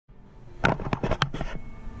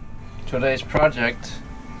Today's project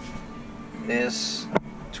is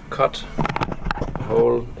to cut a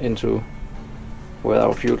hole into where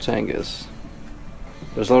our fuel tank is.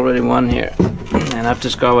 There's already one here, and I've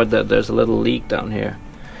discovered that there's a little leak down here.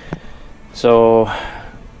 So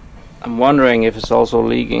I'm wondering if it's also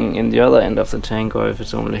leaking in the other end of the tank or if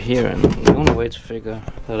it's only here, and the only way to figure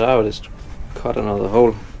that out is to cut another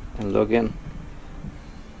hole and look in.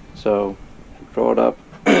 So I brought up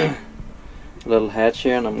a little hatch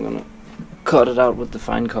here, and I'm gonna cut it out with the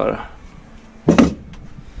fine cutter.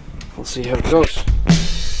 We'll see how it goes.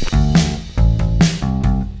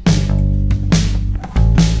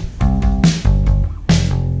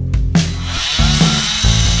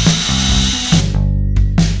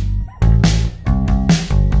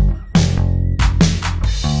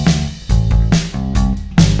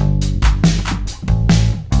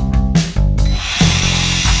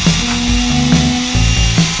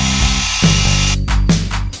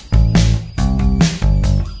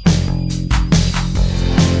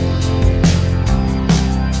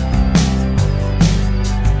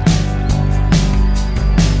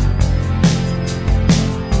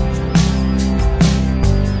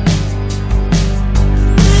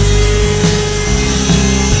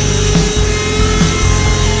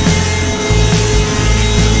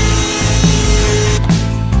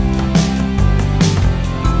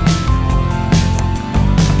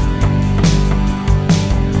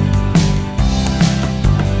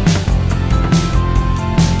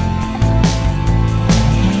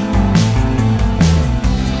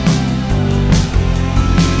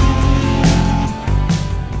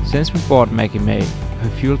 Since we bought Maggie May, her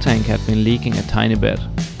fuel tank had been leaking a tiny bit.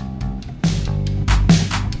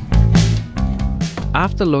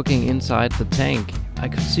 After looking inside the tank, I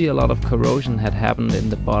could see a lot of corrosion had happened in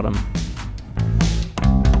the bottom.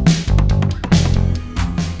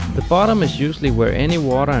 The bottom is usually where any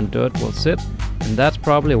water and dirt will sit, and that's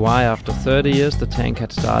probably why after 30 years the tank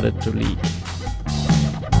had started to leak.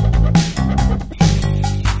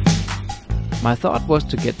 My thought was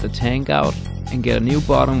to get the tank out and get a new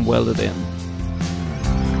bottom welded in.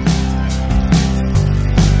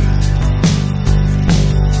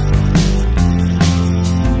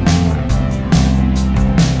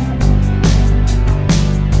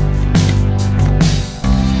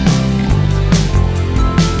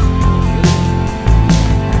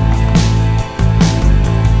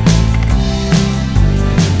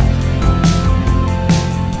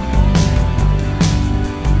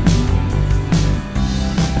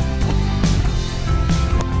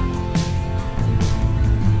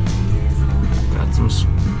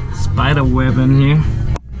 Spider web in here.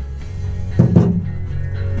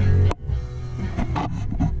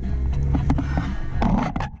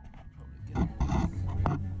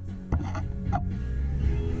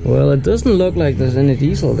 Well, it doesn't look like there's any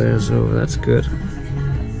diesel there, so that's good.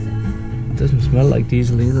 It doesn't smell like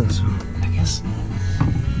diesel either, so I guess I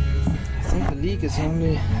think the leak is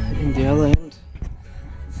only in the other end.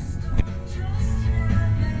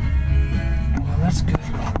 Well, that's good.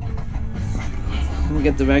 Let me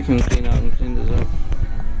get the vacuum cleaner out and clean this up.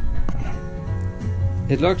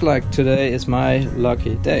 It looks like today is my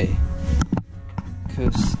lucky day,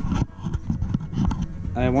 because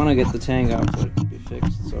I want to get the tank out so it can be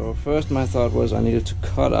fixed. So first my thought was I needed to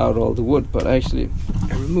cut out all the wood, but actually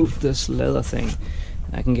I removed this leather thing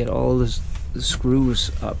and I can get all the screws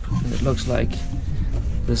up, and it looks like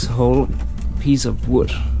this whole piece of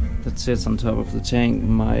wood that sits on top of the tank,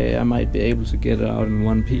 I might be able to get it out in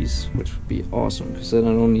one piece, which would be awesome, because then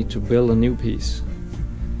I don't need to build a new piece.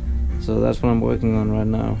 So that's what I'm working on right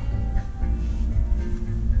now.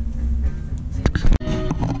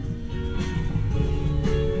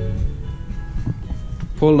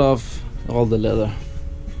 Pulled off all the leather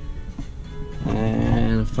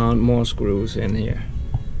and found more screws in here.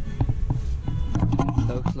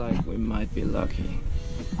 Looks like we might be lucky.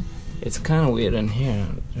 It's kind of weird in here.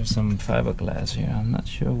 There's some fiberglass here. I'm not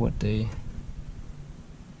sure what they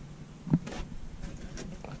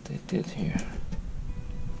did here,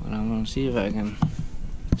 but I'm gonna see if I can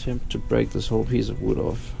attempt to break this whole piece of wood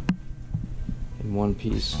off in one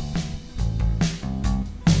piece.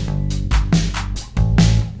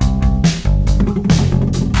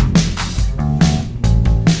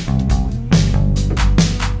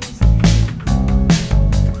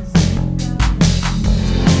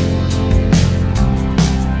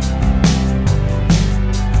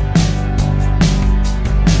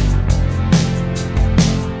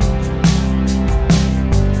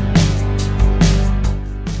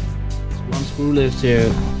 Screw lift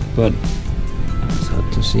here, but it's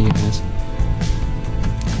hard to see this.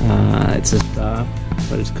 It's a star,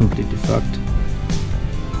 but it's completely fucked.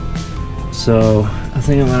 So I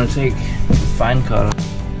think I'm gonna take a fine cutter.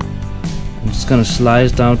 I'm just gonna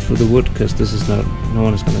slice down through the wood, because this is not, no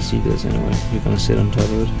one is gonna see this anyway. You're gonna sit on top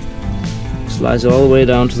of it. Slice all the way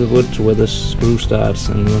down to the wood to where the screw starts,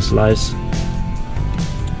 and then slice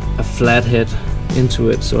a flathead into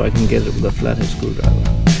it so I can get it with a flathead screwdriver.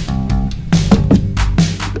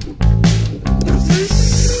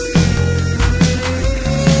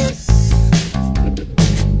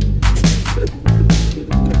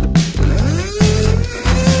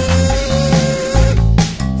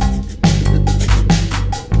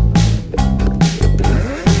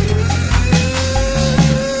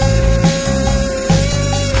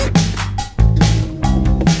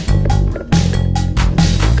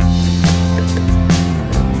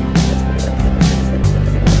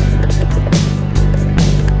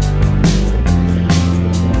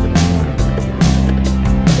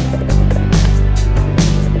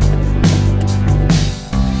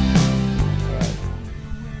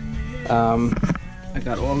 I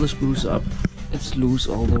got all the screws up. It's loose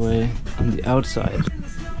all the way on the outside,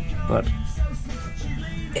 but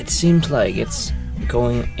it seems like it's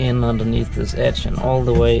going in underneath this edge and all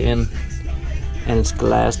the way in, and it's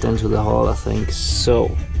glassed into the hole, I think.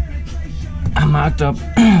 So I marked up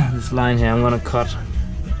this line here. I'm gonna cut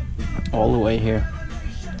all the way here,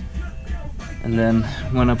 and then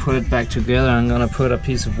when I put it back together, I'm gonna put a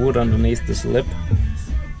piece of wood underneath this lip,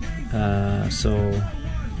 so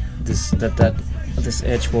this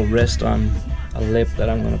edge will rest on a lip that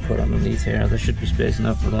I'm gonna put underneath here. There should be space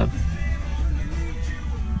enough for that.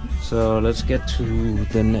 So let's get to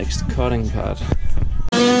the next cutting part.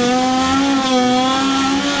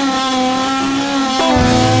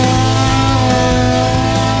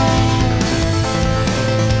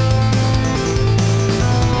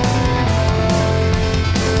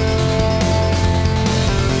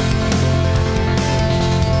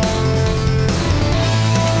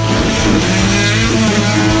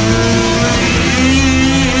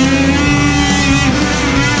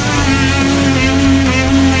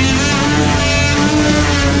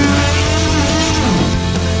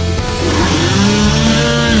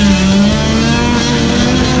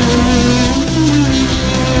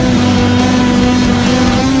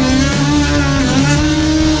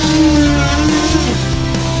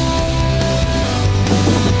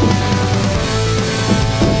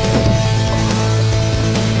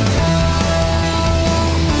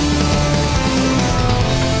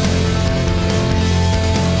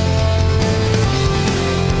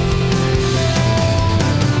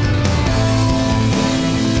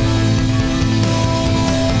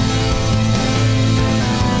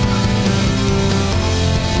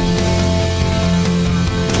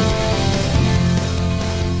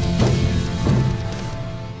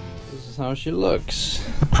 How she looks.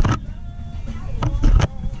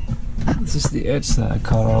 This is the edge that I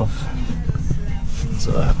cut off,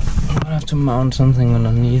 so I'm gonna have to mount something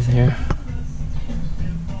underneath here.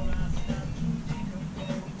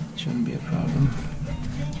 Shouldn't be a problem.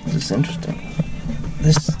 This is interesting.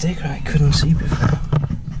 This sticker I couldn't see before.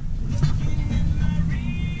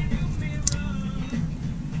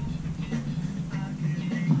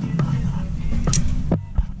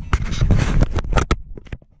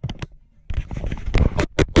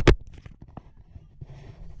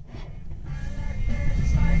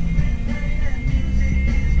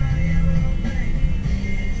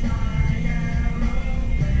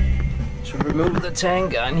 To remove the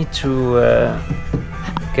tank, I need to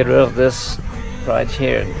get rid of this right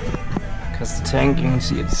here, because the tank, you can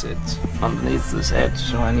see it's underneath this edge,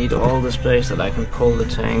 so I need all the space that I can pull the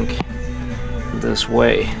tank this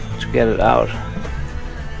way to get it out.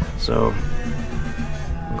 So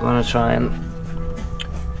I'm gonna try and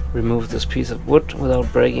remove this piece of wood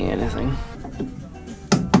without breaking anything.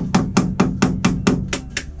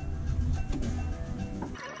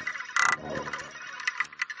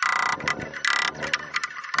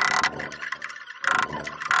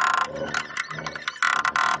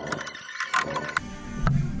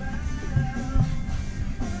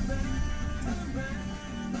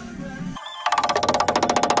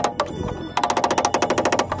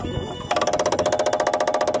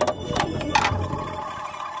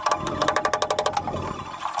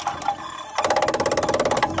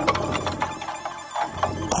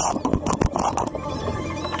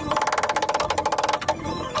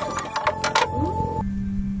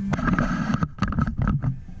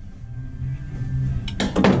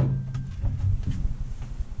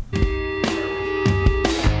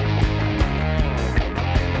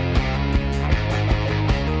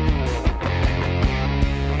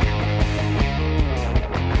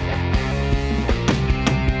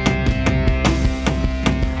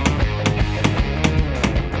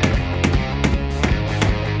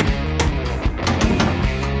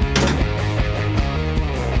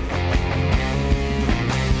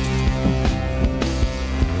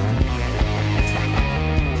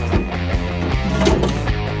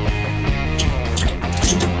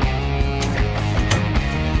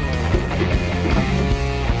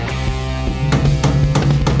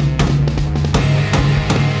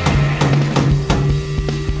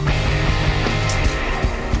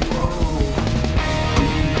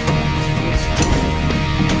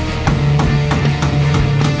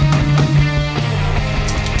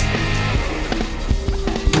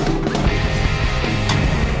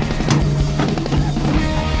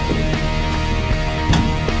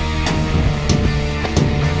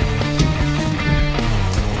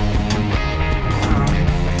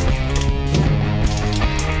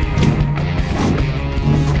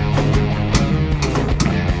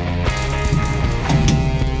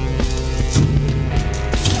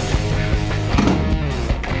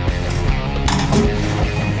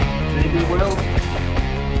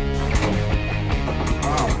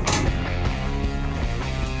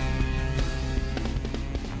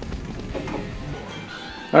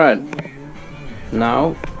 Alright,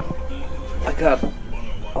 now I got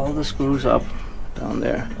all the screws up down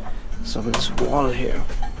there, so this wall here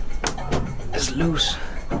is loose.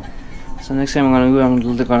 So next thing I'm gonna do,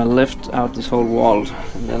 I'm gonna lift out this whole wall,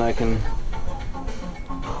 and then I can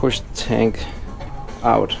push the tank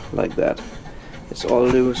out like that. It's all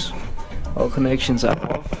loose, all connections are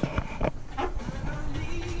off,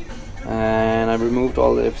 and I removed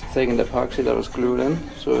all the thickened epoxy that was glued in,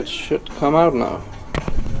 so it should come out now.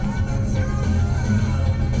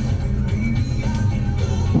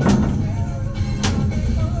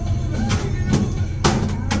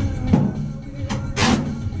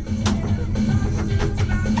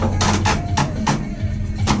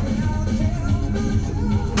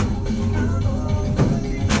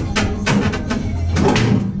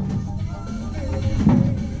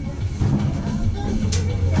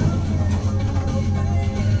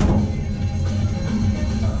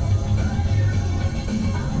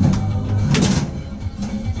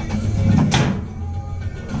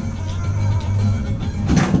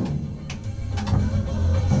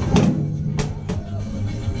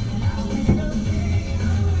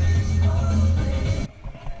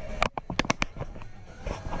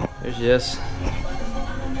 There she is.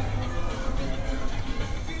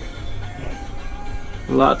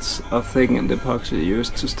 Lots of thickened epoxy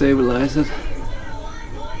used to stabilize it.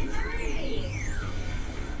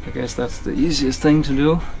 I guess that's the easiest thing to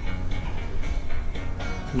do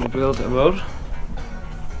when you build a boat.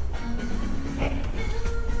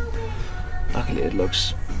 Luckily it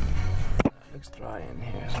looks dry in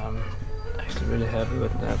here, so I'm actually really happy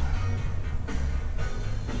with that.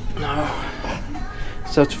 Now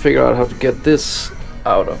just have to figure out how to get this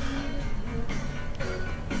out of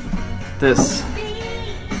this.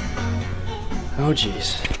 Oh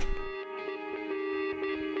jeez.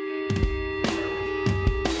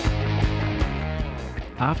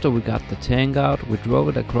 After we got the tank out, we drove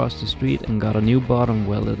it across the street and got a new bottom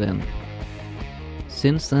welded in.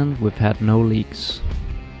 Since then we've had no leaks.